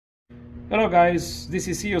Hello guys, this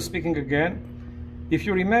is CEO speaking again. If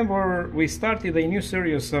you remember, we started a new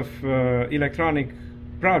series of electronic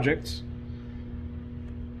projects,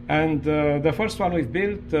 and the first one we've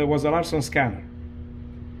built was a Larson scanner.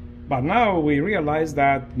 But now we realize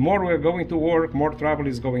that more we're going to work, more trouble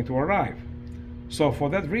is going to arrive. So for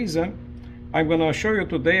that reason, I'm going to show you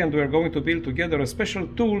today, and we're going to build together a special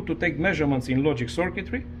tool to take measurements in logic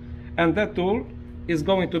circuitry. And that tool is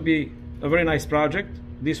going to be a very nice project,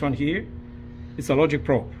 this one here. It's a logic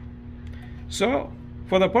probe. So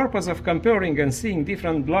for the purpose of comparing and seeing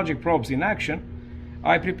different logic probes in action,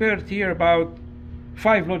 I prepared here about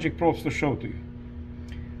 5 logic probes to show to you.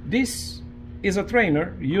 This is a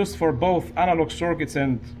trainer used for both analog circuits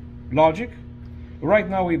and logic. Right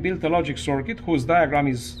now we built a logic circuit whose diagram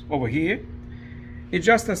is over here. It's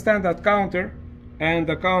just a standard counter, and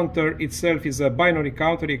the counter itself is a binary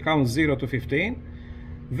counter. It counts 0 to 15.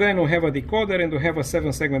 Then we have a decoder and we have a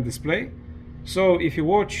 7-segment display. So if you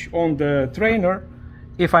watch on the trainer,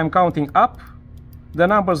 if I'm counting up, the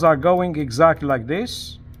numbers are going exactly like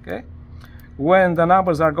this. Okay. When the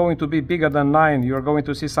numbers are going to be bigger than 9, you're going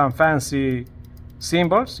to see some fancy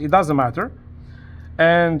symbols. It doesn't matter.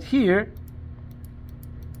 And here,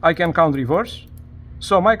 I can count reverse.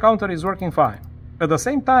 So my counter is working fine. At the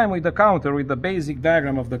same time, with the counter, with the basic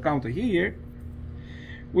diagram of the counter here,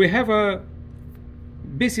 we have a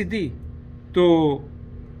BCD to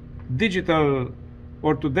digital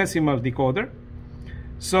or to decimal decoder.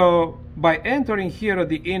 So by entering here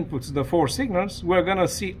the inputs, the 4 signals, we're gonna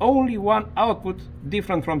see only one output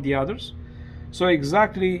different from the others. So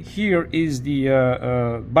exactly here is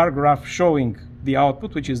the bar graph showing the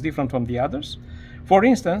output, which is different from the others. For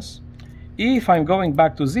instance, if I'm going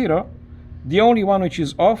back to 0, the only one which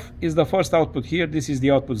is off is the first output here. This is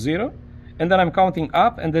the output 0. And then I'm counting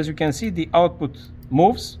up, and as you can see, the output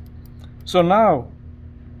moves. So now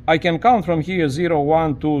I can count from here 0,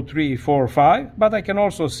 1, 2, 3, 4, 5, but I can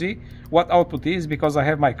also see what output is because I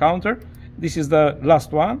have my counter. This is the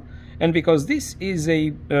last one. And because this is a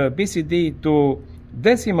BCD to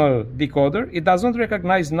decimal decoder, it doesn't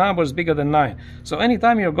recognize numbers bigger than 9. So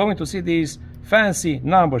anytime you're going to see these fancy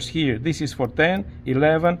numbers here, this is for 10,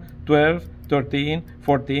 11, 12, 13,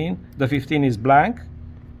 14, the 15 is blank.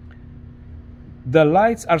 The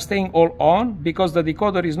lights are staying all on because the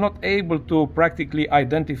decoder is not able to practically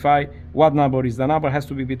identify what number is. The number has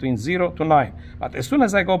to be between 0 to 9. But as soon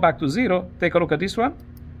as I go back to 0, take a look at this one.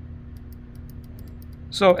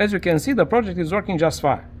 So as you can see, the project is working just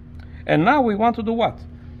fine. And now we want to do what?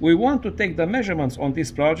 We want to take the measurements on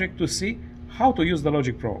this project to see how to use the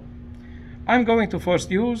logic probe. I'm going to first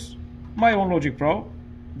use my own logic probe,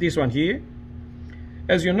 this one here.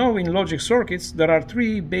 As you know, in logic circuits, there are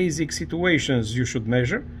 3 basic situations you should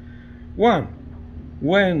measure. One,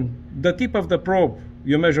 when the tip of the probe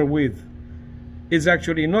you measure with is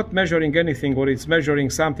actually not measuring anything, or it's measuring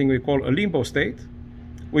something we call a limbo state,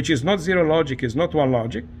 which is not 0 logic, is not 1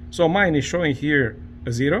 logic. So mine is showing here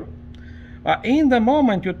a 0. In the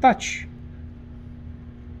moment you touch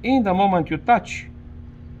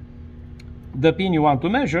the pin you want to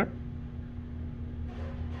measure,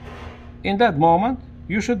 in that moment,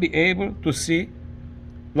 you should be able to see,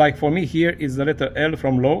 like for me here is the letter L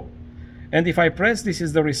from low. And if I press, this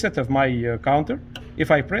is the reset of my counter.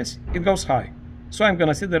 If I press, it goes high. So I'm going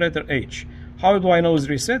to see the letter H. How do I know it's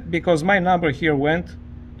reset? Because my number here went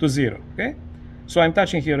to 0. Okay? So I'm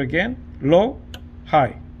touching here again. Low,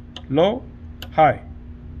 high, low, high,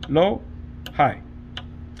 low, high.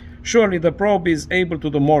 Surely the probe is able to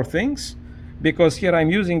do more things, because here I'm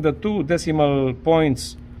using the 2 decimal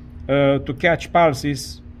points to catch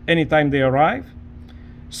pulses anytime they arrive.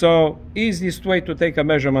 So easiest way to take a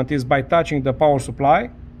measurement is by touching the power supply.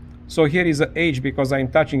 So here is a H because I'm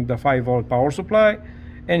touching the 5-volt power supply,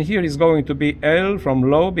 and here is going to be L from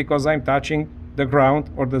low because I'm touching the ground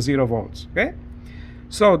or the 0 volts. Okay?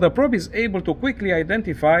 So the probe is able to quickly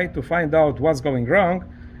identify, to find out what's going wrong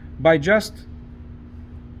by just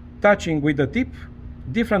touching with the tip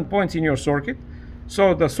different points in your circuit.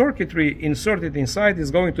 So the circuitry inserted inside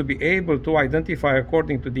is going to be able to identify,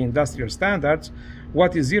 according to the industrial standards,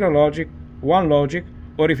 what is 0 logic, 1 logic,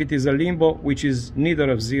 or if it is a limbo, which is neither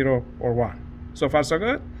of 0 or 1. So far so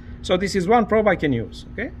good. So this is one probe I can use.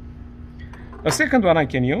 Okay. A second one I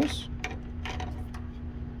can use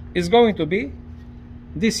is going to be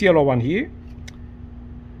this yellow one here.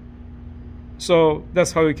 So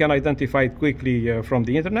that's how you can identify it quickly from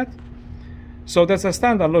the internet. So that's a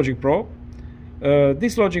standard logic probe.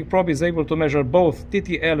 This logic probe is able to measure both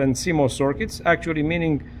TTL and CMOS circuits, actually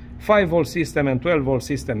meaning 5-volt system and 12-volt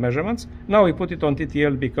system measurements. Now we put it on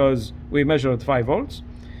TTL because we measured 5 volts.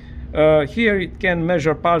 Here it can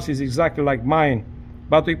measure pulses exactly like mine,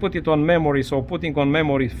 but we put it on memory. So putting on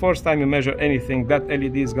memory, first time you measure anything, that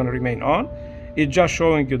LED is going to remain on. It's just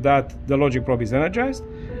showing you that the logic probe is energized.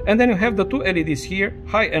 And then you have the two LEDs here,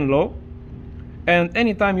 high and low. And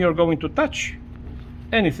anytime you're going to touch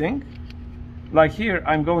anything, like here,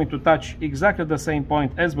 I'm going to touch exactly the same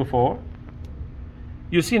point as before.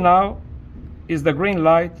 You see now is the green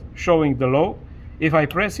light showing the low. If I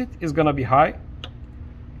press it, it's going to be high,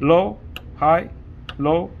 low, high,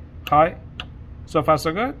 low, high. So far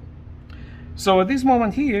so good. So at this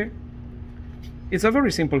moment here, it's a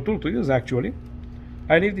very simple tool to use actually.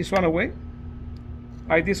 I leave this one away.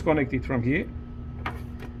 I disconnect it from here.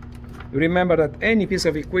 Remember that any piece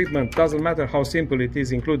of equipment, doesn't matter how simple it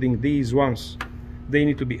is, including these ones, they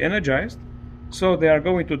need to be energized. So they are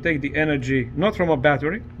going to take the energy not from a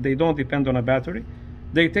battery, they don't depend on a battery.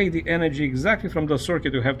 They take the energy exactly from the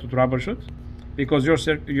circuit you have to troubleshoot, because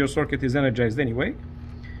your circuit is energized anyway.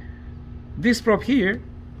 This probe here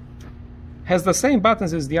has the same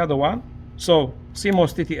buttons as the other one. So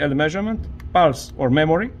CMOS TTL measurement, pulse or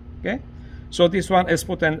memory. Okay. So this one is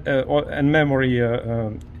put in memory.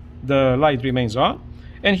 The light remains on.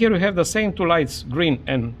 And here we have the same two lights, green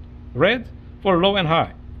and red, for low and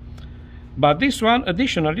high. But this one,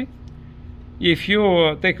 additionally, if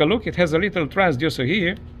you take a look, it has a little transducer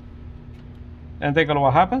here. And take a look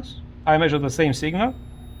what happens. I measure the same signal.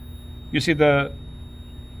 You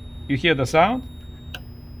hear the sound.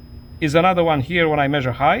 Is another one here when I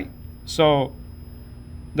measure high. So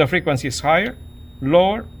the frequency is higher,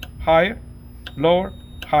 lower, higher, lower,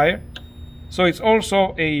 higher. So it's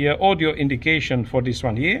also a audio indication for this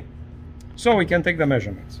one here. So we can take the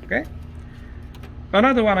measurements, okay?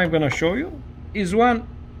 Another one I'm going to show you is one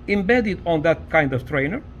embedded on that kind of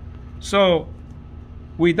trainer. So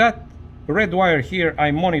with that red wire here,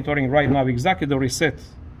 I'm monitoring right now exactly the reset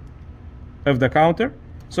of the counter.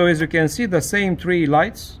 So as you can see, the same three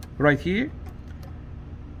lights right here.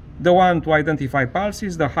 The one to identify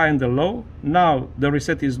pulses, the high and the low. Now the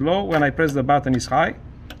reset is low. When I press the button is high,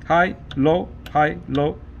 high, low, high,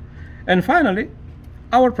 low. And finally,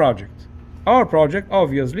 our project. Our project,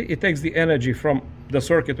 obviously, it takes the energy from the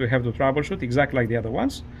circuit we have to troubleshoot, exactly like the other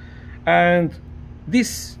ones. And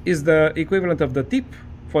this is the equivalent of the tip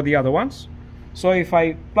for the other ones. So if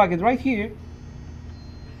I plug it right here,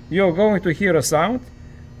 you're going to hear a sound.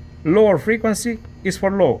 Lower frequency is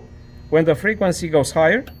for low. When the frequency goes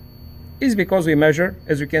higher, is because we measure,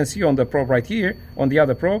 as you can see on the probe right here, on the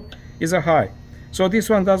other probe, is a high. So this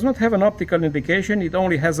one does not have an optical indication, it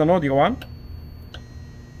only has an audio one.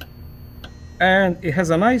 And it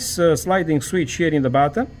has a nice sliding switch here in the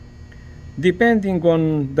bottom. Depending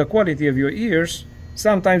on the quality of your ears,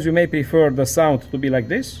 sometimes you may prefer the sound to be like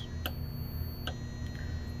this.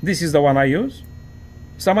 This is the one I use.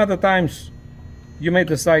 Some other times you may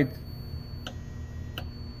decide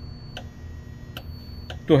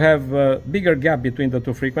to have a bigger gap between the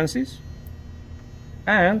two frequencies.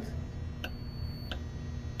 And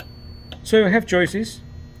so you have choices.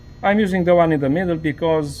 I'm using the one in the middle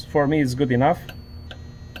because for me it's good enough.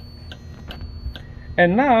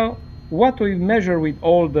 And now what we measure with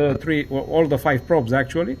all the 5 probes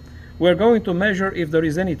actually, we're going to measure if there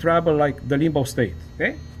is any trouble like the limbo state.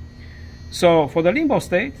 Okay? So for the limbo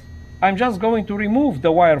state, I'm just going to remove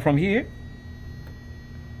the wire from here.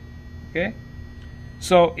 Okay?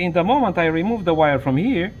 So in the moment I remove the wire from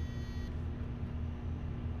here,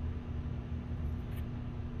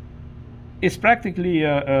 it's practically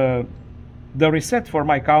the reset for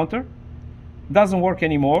my counter doesn't work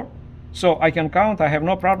anymore. So I can count, I have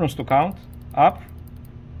no problems to count up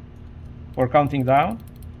or counting down.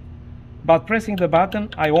 But pressing the button,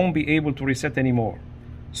 I won't be able to reset anymore.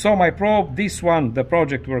 So my probe, this one, the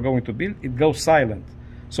project we're going to build, it goes silent.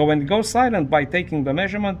 So when it goes silent by taking the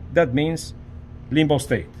measurement, that means limbo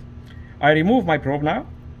state. I remove my probe now,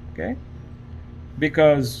 okay?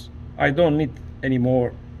 Because I don't need any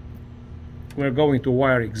more. We're going to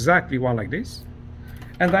wire exactly one like this.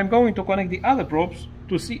 And I'm going to connect the other probes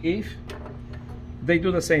to see if they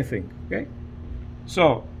do the same thing, okay?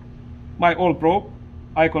 So my old probe,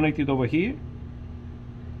 I connect it over here.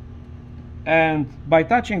 And by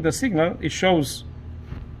touching the signal, it shows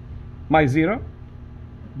my 0.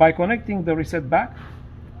 By connecting the reset back,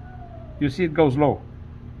 you see it goes low.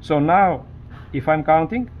 So now, if I'm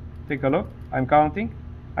counting, take a look, I'm counting,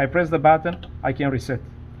 I press the button, I can reset.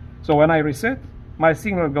 So when I reset, my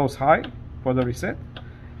signal goes high for the reset,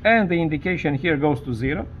 and the indication here goes to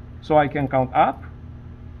 0. So I can count up,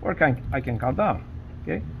 or I can count down.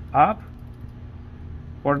 Okay, up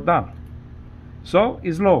or down. So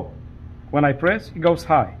it's low. When I press, it goes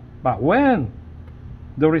high. But when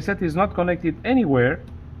the reset is not connected anywhere.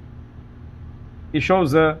 It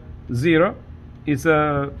shows a 0. It's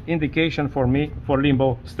an indication for me for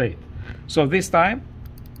limbo state. So this time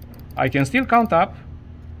I can still count up,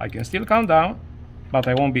 I can still count down, but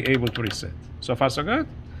I won't be able to reset. So far so good.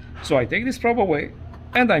 So I take this probe away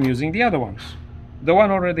and I'm using the other ones. The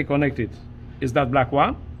one already connected is that black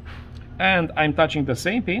one, and I'm touching the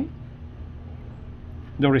same pin,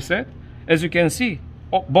 the reset. As you can see,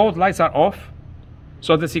 both lights are off,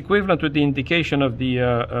 so that's equivalent to the indication of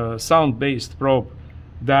the sound-based probe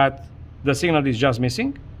that the signal is just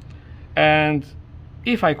missing. And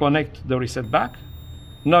if I connect the reset back,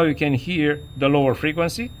 now you can hear the lower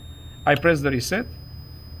frequency. I press the reset,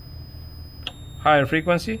 higher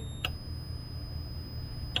frequency,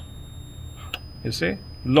 you see,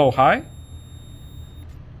 low, high.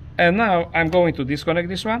 And now I'm going to disconnect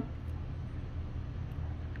this one.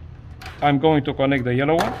 I'm going to connect the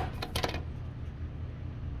yellow one.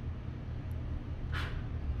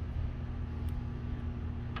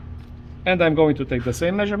 And I'm going to take the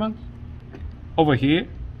same measurement over here.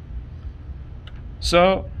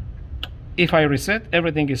 So if I reset,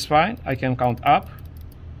 everything is fine. I can count up,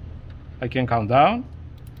 I can count down,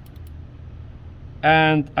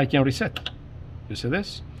 and I can reset. You see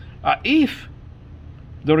this? If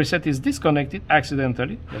the reset is disconnected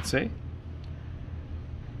accidentally, let's say,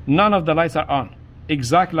 none of the lights are on,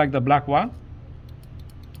 exactly like the black one,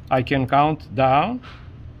 I can count down,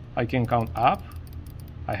 I can count up,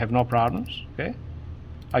 I have no problems, okay?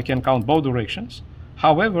 I can count both directions.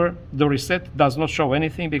 However, the reset does not show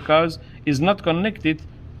anything because it's not connected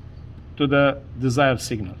to the desired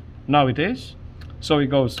signal. Now it is, so it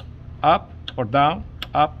goes up or down,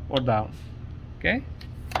 okay?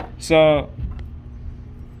 So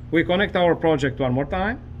we connect our project one more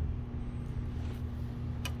time,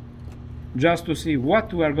 just to see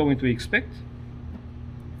what we are going to expect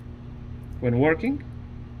when working.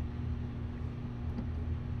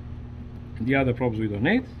 The other probes we don't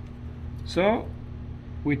need. So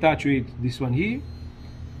we touch with this one here.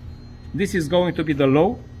 This is going to be the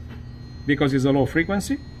low, because it's a low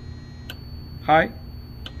frequency. High,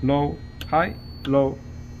 low, high, low.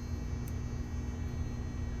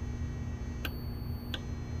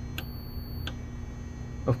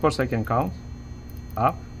 Of course I can count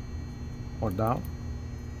up or down.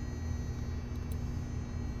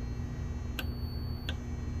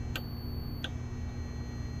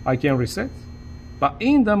 I can reset, but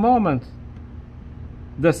in the moment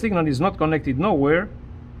the signal is not connected nowhere,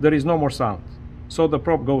 there is no more sound, so the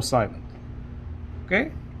probe goes silent.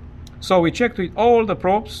 Okay, so we checked with all the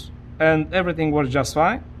probes and everything works just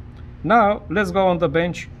fine. Now let's go on the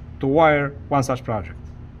bench to wire one such project.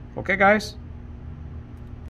 Okay guys?